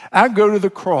 I go to the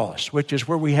cross, which is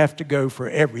where we have to go for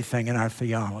everything in our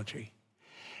theology.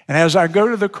 And as I go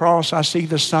to the cross, I see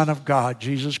the Son of God,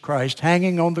 Jesus Christ,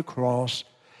 hanging on the cross,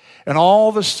 and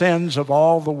all the sins of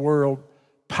all the world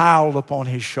piled upon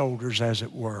His shoulders, as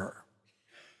it were.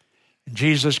 And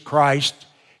Jesus Christ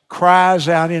cries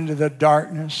out into the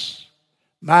darkness,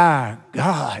 my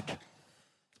God,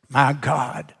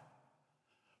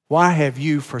 why have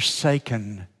you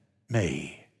forsaken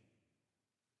me?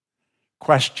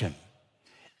 Question: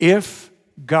 if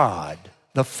God,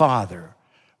 the Father,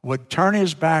 would turn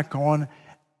His back on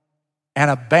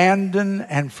and abandon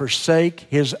and forsake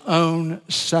His own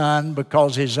Son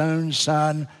because His own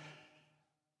Son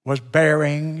was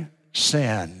bearing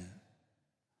sin,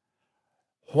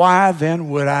 why then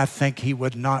would I think He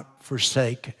would not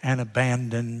forsake and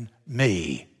abandon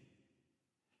me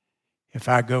if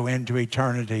I go into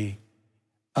eternity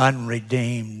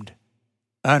unredeemed,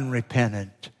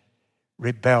 unrepentant,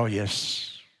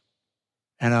 rebellious,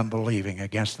 and unbelieving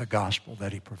against the gospel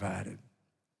that He provided?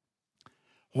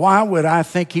 Why would I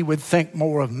think He would think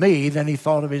more of me than He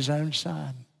thought of His own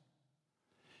Son?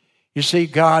 You see,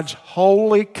 God's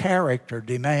holy character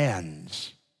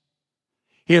demands,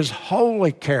 His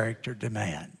holy character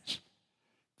demands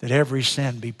that every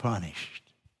sin be punished.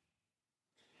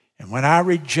 And when I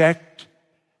reject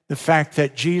the fact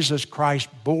that Jesus Christ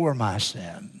bore my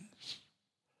sins,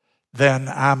 then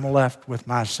I'm left with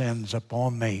my sins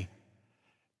upon me.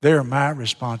 They're my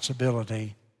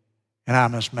responsibility, and I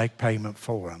must make payment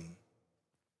for them.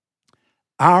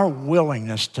 Our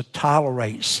willingness to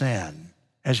tolerate sin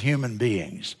as human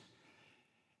beings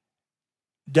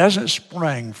doesn't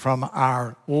spring from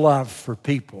our love for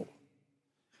people.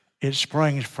 It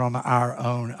springs from our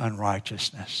own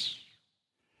unrighteousness.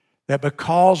 That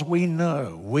because we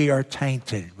know we are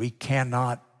tainted, we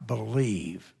cannot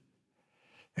believe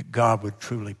that God would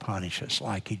truly punish us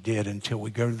like He did until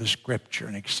we go to the Scripture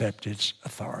and accept its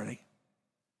authority.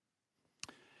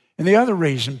 And the other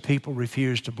reason people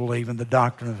refuse to believe in the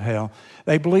doctrine of hell,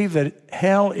 they believe that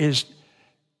hell is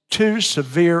too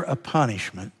severe a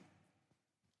punishment.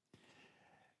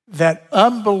 That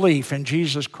unbelief in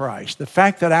Jesus Christ, the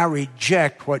fact that I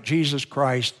reject what Jesus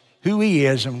Christ, who He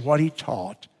is and what He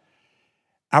taught,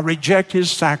 I reject His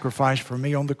sacrifice for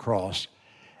me on the cross.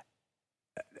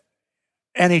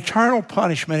 An eternal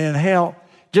punishment in hell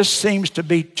just seems to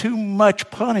be too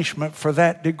much punishment for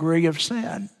that degree of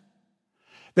sin.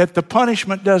 That the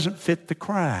punishment doesn't fit the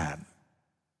crime.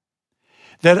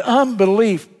 That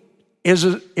unbelief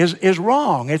is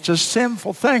wrong. It's a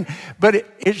sinful thing. But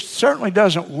it certainly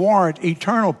doesn't warrant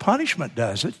eternal punishment,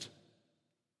 does it?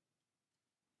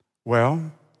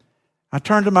 Well, I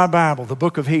turn to my Bible, the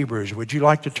book of Hebrews. Would you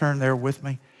like to turn there with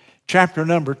me? Chapter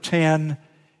number 10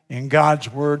 in God's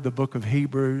Word, the book of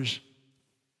Hebrews.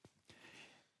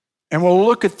 And we'll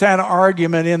look at that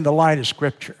argument in the light of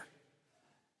Scripture.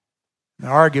 The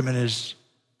argument is,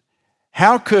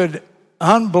 how could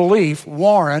unbelief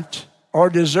warrant or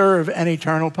deserve an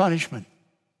eternal punishment?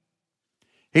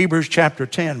 Hebrews chapter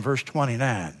 10, verse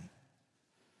 29.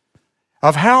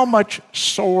 Of how much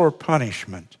sore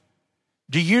punishment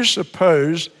do you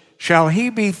suppose shall he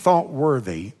be thought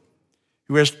worthy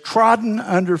who has trodden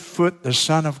underfoot the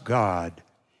Son of God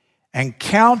and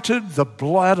counted the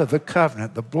blood of the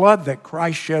covenant, the blood that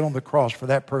Christ shed on the cross for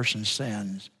that person's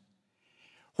sins,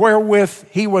 wherewith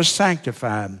he was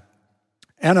sanctified,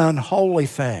 an unholy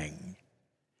thing,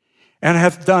 and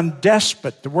hath done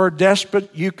despot. The word despot,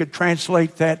 you could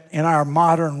translate that in our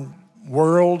modern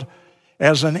world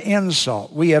as an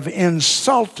insult. We have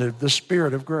insulted the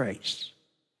Spirit of grace.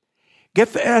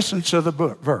 Get the essence of the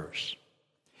verse.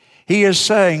 He is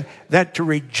saying that to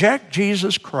reject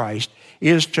Jesus Christ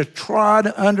is to trod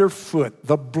underfoot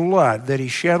the blood that he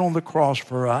shed on the cross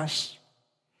for us,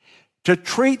 to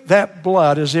treat that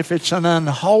blood as if it's an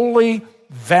unholy,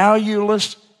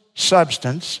 valueless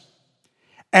substance,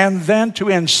 and then to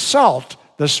insult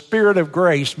the Spirit of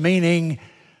grace, meaning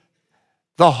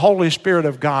the Holy Spirit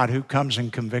of God who comes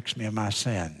and convicts me of my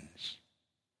sins.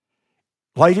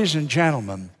 Ladies and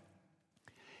gentlemen,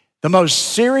 the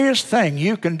most serious thing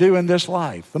you can do in this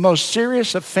life, the most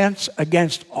serious offense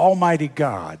against Almighty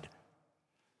God,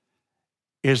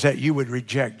 is that you would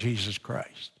reject Jesus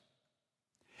Christ.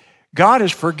 God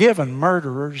has forgiven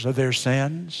murderers of their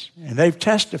sins, and they've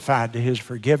testified to his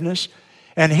forgiveness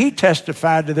And he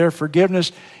testified to their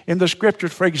forgiveness in the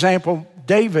scriptures. For example,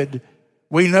 David,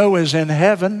 we know, is in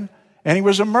heaven, and he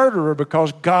was a murderer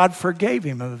because God forgave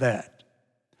him of that.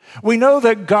 We know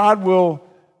that God will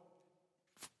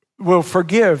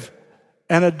forgive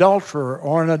an adulterer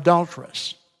or an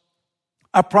adulteress,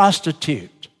 a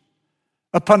prostitute,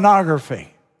 a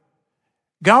pornography.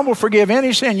 God will forgive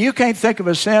any sin. You can't think of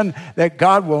a sin that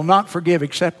God will not forgive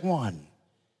except one.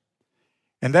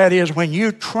 And that is when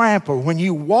you trample, when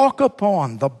you walk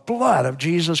upon the blood of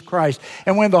Jesus Christ,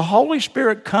 and when the Holy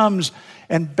Spirit comes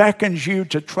and beckons you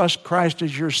to trust Christ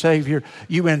as your Savior,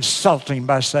 you insult him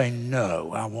by saying,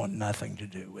 no, I want nothing to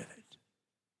do with it.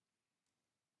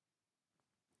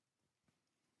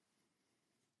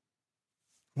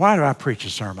 Why do I preach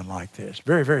a sermon like this?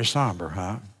 Very, very somber,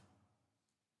 huh?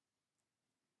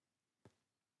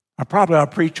 I'll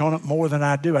preach on it more than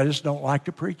I do. I just don't like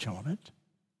to preach on it.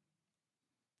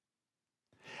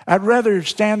 I'd rather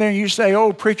stand there and you say,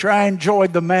 oh, preacher, I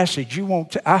enjoyed the message.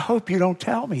 I hope you don't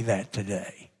tell me that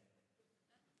today.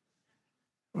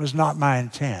 It was not my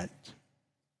intent.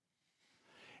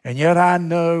 And yet I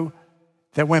know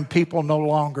that when people no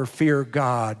longer fear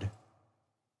God,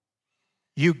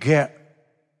 you get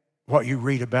what you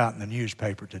read about in the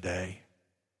newspaper today.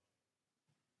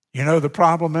 You know the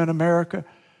problem in America?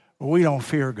 We don't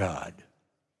fear God.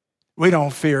 We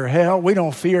don't fear hell. We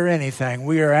don't fear anything.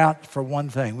 We are out for one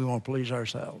thing. We want to please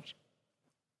ourselves.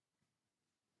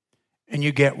 And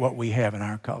you get what we have in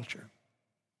our culture.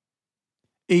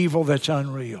 Evil that's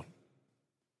unreal.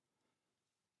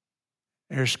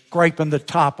 They're scraping the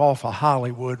top off of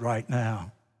Hollywood right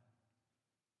now.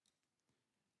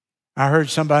 I heard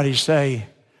somebody say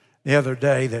the other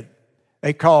day that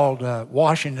they called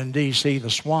Washington, D.C. the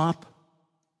swamp.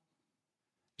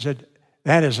 He said,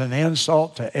 that is an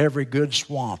insult to every good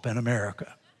swamp in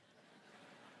America.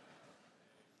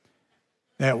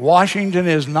 That Washington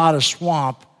is not a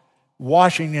swamp.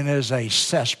 Washington is a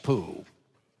cesspool.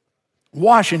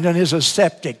 Washington is a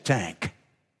septic tank.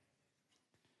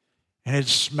 And it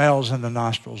smells in the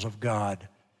nostrils of God.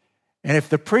 And if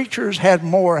the preachers had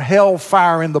more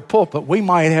hellfire in the pulpit, we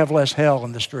might have less hell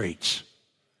in the streets.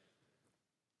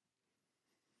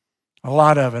 A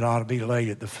lot of it ought to be laid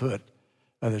at the foot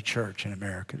of the church in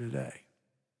America today.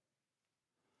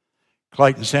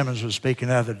 Clayton Simmons was speaking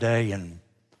the other day in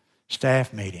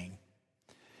staff meeting.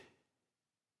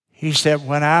 He said,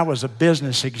 when I was a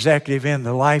business executive in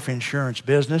the life insurance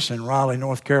business in Raleigh,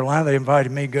 North Carolina, they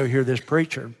invited me to go hear this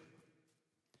preacher.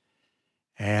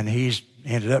 And he's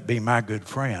ended up being my good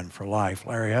friend for life,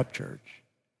 Larry Upchurch.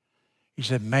 He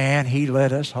said, man, he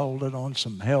let us hold it on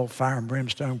some hellfire and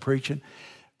brimstone preaching.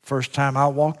 First time I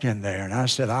walked in there, and I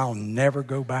said, I'll never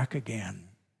go back again.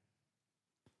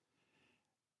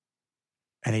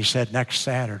 And he said, next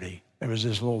Saturday, there was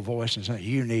this little voice and said,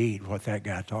 you need what that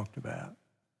guy talked about.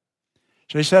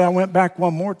 So he said, I went back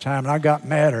one more time, and I got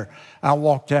madder. I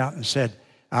walked out and said,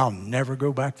 I'll never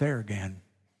go back there again.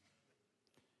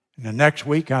 And the next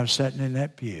week, I was sitting in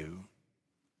that pew.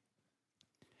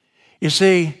 You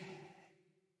see,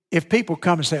 if people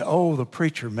come and say, oh, the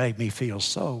preacher made me feel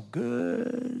so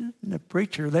good, and the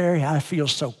preacher there, I feel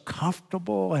so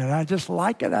comfortable, and I just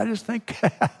like it. I just think,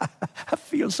 I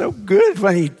feel so good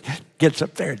when he gets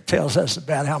up there and tells us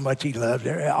about how much he loves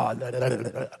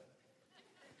it.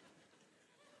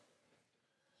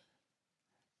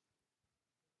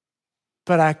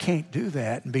 But I can't do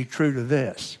that and be true to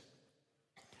this.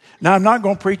 Now, I'm not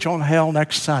going to preach on hell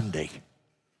next Sunday.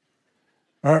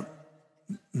 Or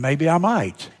maybe I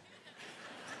might.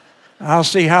 I'll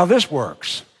see how this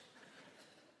works.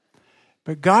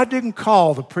 But God didn't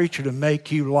call the preacher to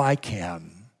make you like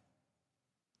him.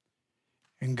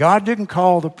 And God didn't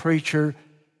call the preacher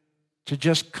to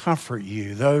just comfort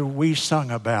you, though we sung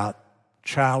about,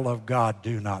 child of God,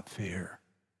 do not fear.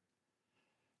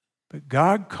 But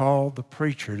God called the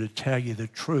preacher to tell you the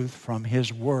truth from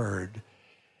his word.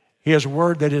 His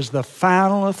word that is the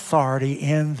final authority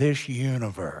in this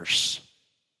universe.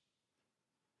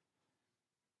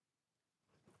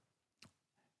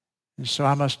 And so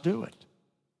I must do it.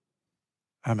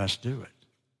 I must do it.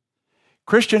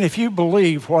 Christian, if you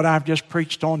believe what I've just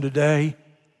preached on today,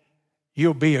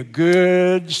 you'll be a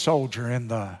good soldier in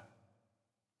the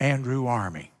Andrew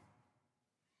Army.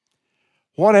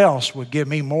 What else would give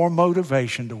me more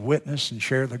motivation to witness and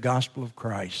share the gospel of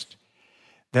Christ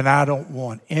than I don't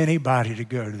want anybody to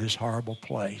go to this horrible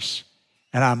place?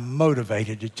 And I'm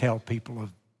motivated to tell people of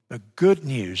the good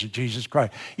news of Jesus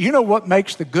Christ. You know what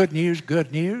makes the good news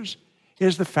good news?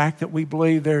 Is the fact that we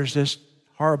believe there's this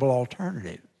horrible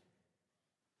alternative.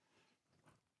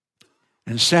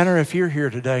 And sinner, if you're here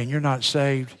today and you're not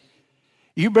saved,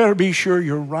 You better be sure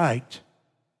you're right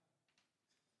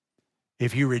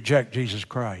if you reject Jesus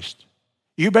Christ.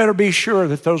 You better be sure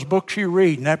that those books you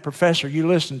read and that professor you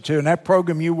listen to and that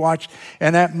program you watch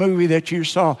and that movie that you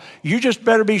saw, you just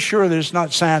better be sure that it's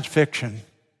not science fiction.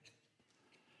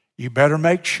 You better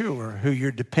make sure who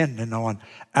you're depending on.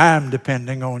 I'm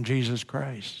depending on Jesus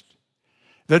Christ.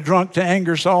 The drunk to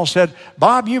Ingersoll said,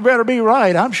 Bob, you better be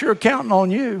right. I'm sure counting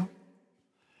on you.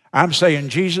 I'm saying,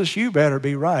 Jesus, you better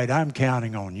be right. I'm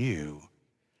counting on you.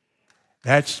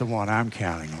 That's the one I'm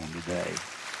counting on today.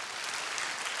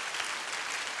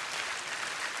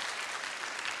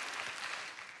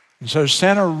 And so,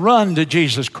 sinner, run to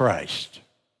Jesus Christ.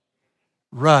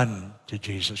 Run to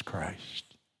Jesus Christ.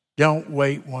 Don't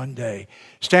wait one day.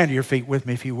 Stand to your feet with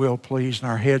me, if you will, please.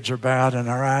 And our heads are bowed and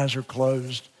our eyes are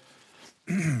closed.